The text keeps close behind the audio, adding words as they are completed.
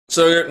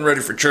So getting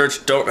ready for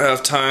church, don't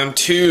have time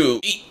to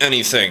eat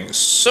anything,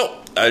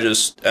 so I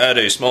just add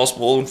a small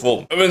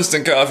spoonful of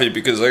instant coffee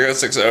because I got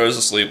 6 hours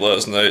of sleep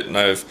last night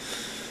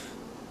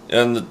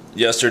and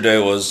yesterday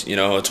was, you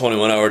know, a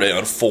 21-hour day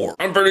out of 4.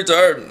 I'm pretty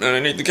tired and I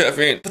need the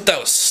caffeine, but that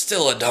was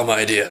still a dumb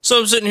idea. So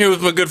I'm sitting here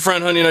with my good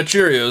friend Honey Nut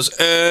Cheerios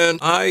and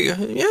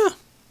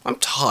I'm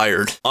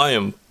tired. I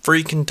am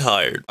freaking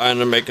tired. I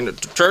ended up making it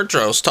to church.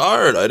 I was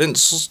tired. I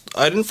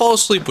didn't fall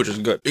asleep, which is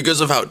good.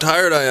 Because of how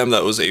tired I am,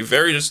 that was a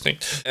very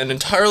distinct and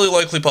entirely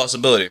likely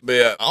possibility. But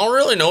yeah, I don't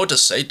really know what to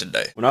say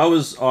today. When I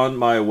was on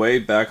my way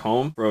back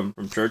home from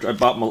church, I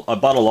bought a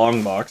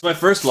Longbox. My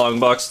first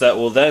Longbox that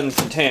will then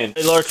contain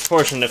a large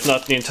portion, if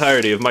not the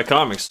entirety, of my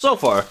comics. So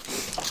far.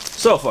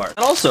 And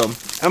also,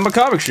 at my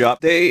comic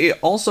shop, they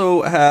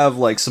also have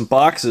like some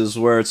boxes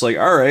where it's like,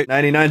 alright,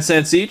 99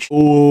 cents each,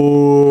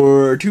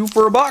 or 2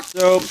 for $1.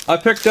 So I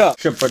picked up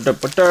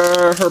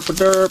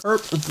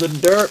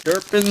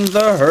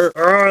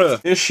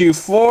issue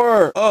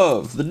 4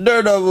 of the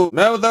Daredevil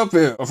Man Without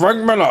Fear of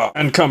Frank Miller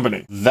and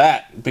Company.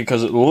 That,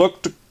 because it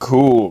looked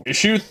cool.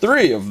 Issue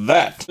 3 of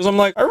that. Because I'm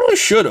like, I really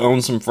should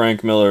own some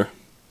Frank Miller.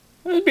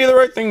 It'd be the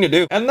right thing to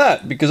do. And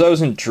that, because I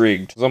was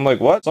intrigued. Because I'm like,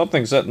 what?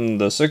 Something set in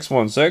the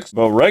 616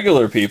 about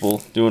regular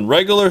people doing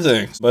regular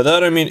things. By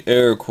that I mean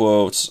air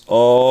quotes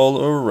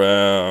all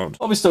around.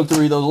 I'll be stoked to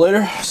read those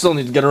later. Still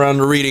need to get around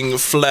to reading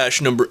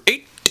Flash number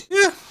 8.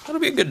 Yeah, that'll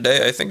be a good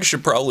day. I think I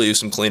should probably do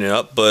some cleaning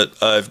up, but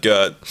I've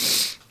got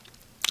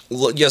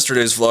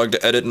yesterday's vlog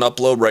to edit and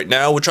upload right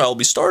now, which I'll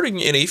be starting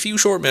in a few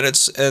short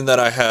minutes, and then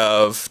I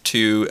have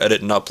to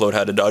edit and upload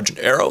How to Dodge an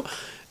Arrow,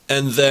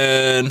 and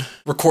then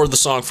record the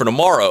song for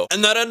tomorrow,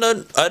 and then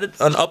edit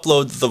and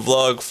upload the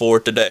vlog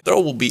for today. There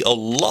will be a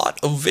lot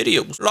of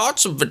videos.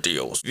 Lots of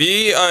videos.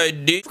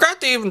 VID.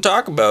 Forgot to even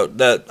talk about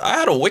that. I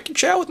had a wicked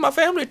chat with my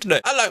family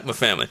today. I like my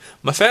family.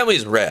 My family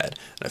is rad.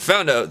 And I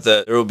found out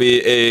that there will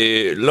be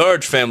a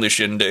large family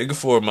shindig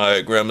for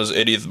my grandma's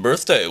 80th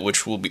birthday,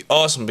 which will be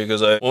awesome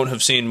because I won't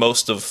have seen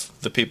most of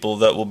the people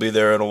that will be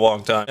there in a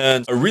long time.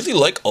 And I really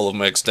like all of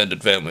my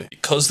extended family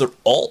because they're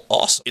all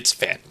awesome. It's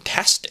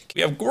fantastic.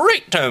 We have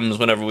great times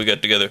whenever we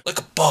get together. Like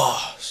a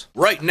boss.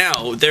 Right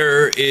now,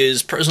 there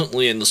is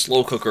presently in the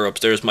slow cooker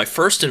upstairs my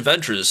first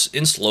adventures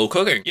in slow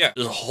cooking. Yeah,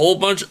 there's a whole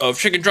bunch of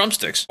chicken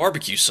drumsticks,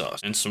 barbecue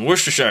sauce, and some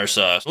Worcestershire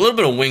sauce, a little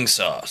bit of wing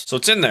sauce. So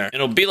it's in there.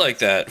 It'll be like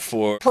that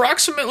for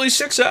approximately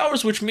 6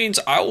 hours, which means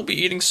I will be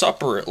eating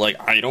supper at like,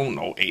 I don't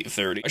know,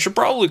 8:30. I should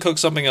probably cook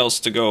something else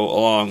to go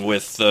along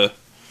with the,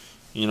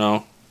 you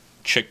know,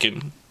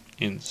 chicken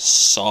in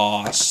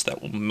sauce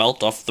that will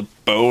melt off the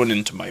bone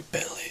into my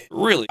belly.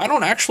 Really, I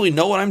don't actually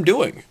know what I'm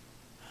doing.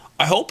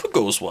 I hope it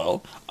goes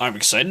well. I'm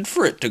excited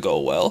for it to go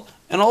well,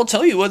 and I'll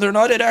tell you whether or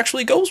not it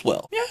actually goes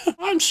well. Yeah,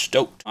 I'm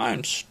stoked.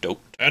 I'm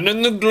stoked. And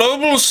in the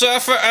Global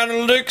Sapha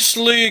Analytics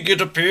League,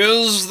 it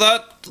appears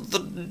that the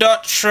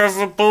Dutch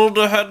have pulled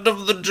ahead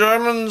of the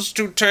Germans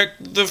to take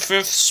the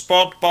 5th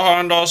spot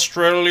behind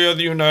Australia,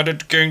 the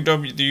United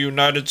Kingdom, the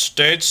United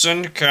States,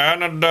 and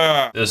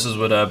Canada. This is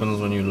what happens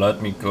when you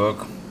let me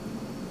cook.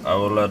 I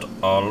will let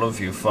all of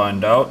you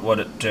find out what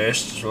it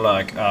tastes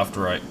like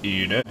after I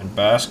eat it, and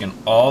bask in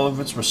all of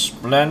its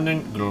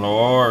resplendent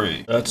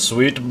glory. That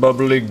sweet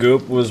bubbly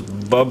goop was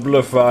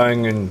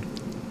bubblifying and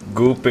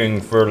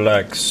gooping for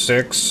like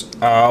 6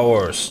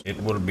 hours.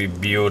 It will be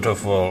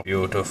beautiful.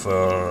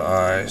 Beautiful,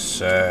 I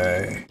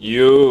say.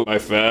 You, my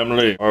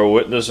family, are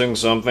witnessing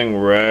something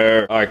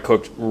rare. I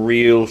cooked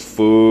real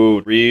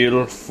food.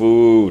 Real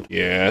food.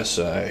 Yes,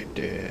 I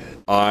did.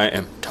 I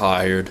am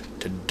tired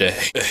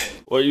today.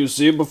 What you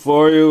see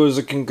before you is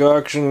a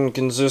concoction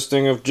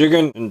consisting of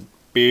chicken and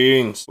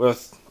beans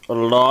with a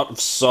lot of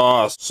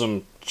sauce.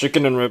 Some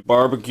chicken and rib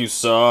barbecue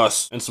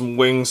sauce, and some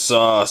wing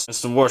sauce, and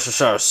some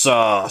Worcestershire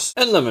sauce,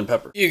 and lemon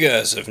pepper. You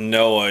guys have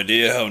no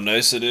idea how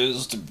nice it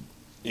is to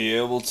be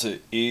able to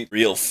eat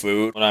real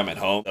food when I'm at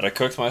home that I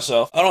cooked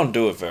myself. I don't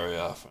do it very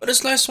often, but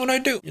it's nice when I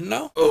do, you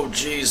know? Oh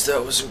geez,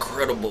 that was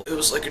incredible. It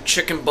was like a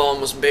chicken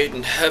bomb was made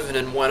in heaven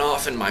and went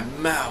off in my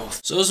mouth.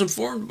 So I was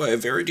informed by a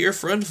very dear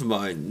friend of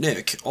mine,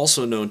 Nick,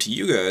 also known to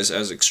you guys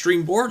as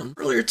Extreme Boredom,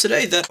 earlier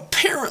today that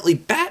apparently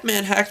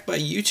Batman hacked my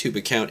YouTube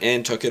account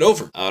and took it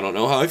over. I don't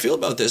know how I feel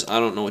about this. I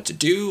don't know what to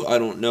do. I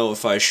don't know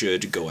if I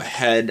should go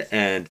ahead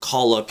and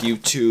call up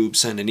YouTube,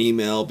 send an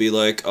email, be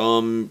like,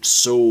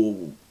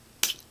 so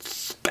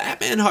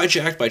Batman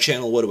hijacked my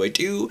channel, what do I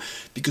do?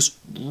 Because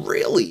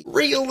really,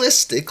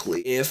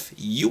 realistically, if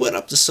you went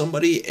up to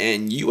somebody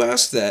and you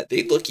asked that,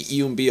 they'd look at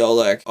you and be all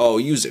like, oh,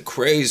 you's a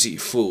crazy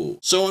fool.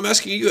 So I'm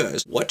asking you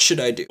guys, what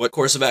should I do? What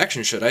course of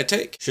action should I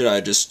take? Should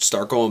I just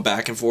start going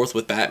back and forth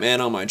with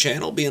Batman on my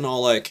channel, being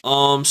all like,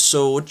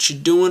 so what you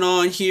doing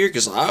on here?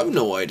 Because I have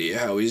no idea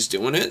how he's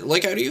doing it.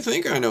 Like, how do you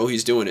think I know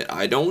he's doing it?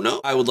 I don't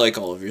know. I would like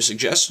all of your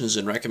suggestions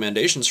and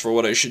recommendations for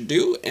what I should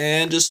do,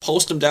 and just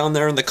post them down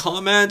there in the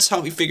comments.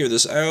 Help me figure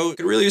this out.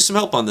 Could really use some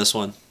help on this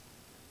one.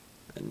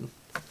 And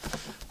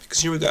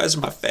because you guys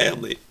are my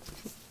family.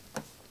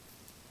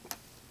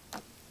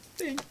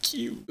 Thank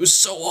you. It was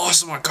so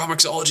awesome on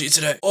Comixology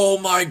today. Oh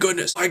my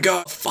goodness. I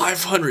got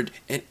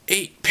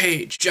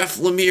 508-page Jeff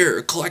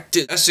Lemire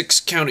collected Essex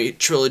County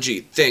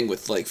trilogy thing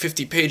with like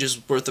 50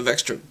 pages worth of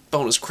extra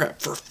bonus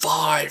crap for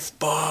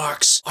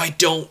 $5. I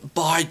don't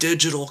buy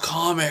digital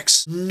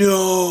comics.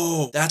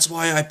 No. That's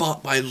why I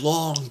bought my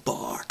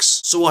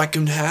Longbox. So I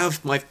can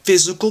have my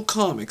physical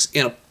comics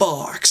in a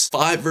box.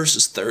 5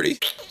 versus 30.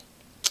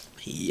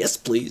 Yes,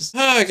 please.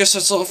 I guess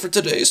that's all for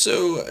today,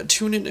 so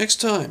tune in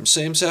next time.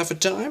 Same Sapha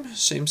time,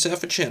 same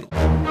Sapha channel.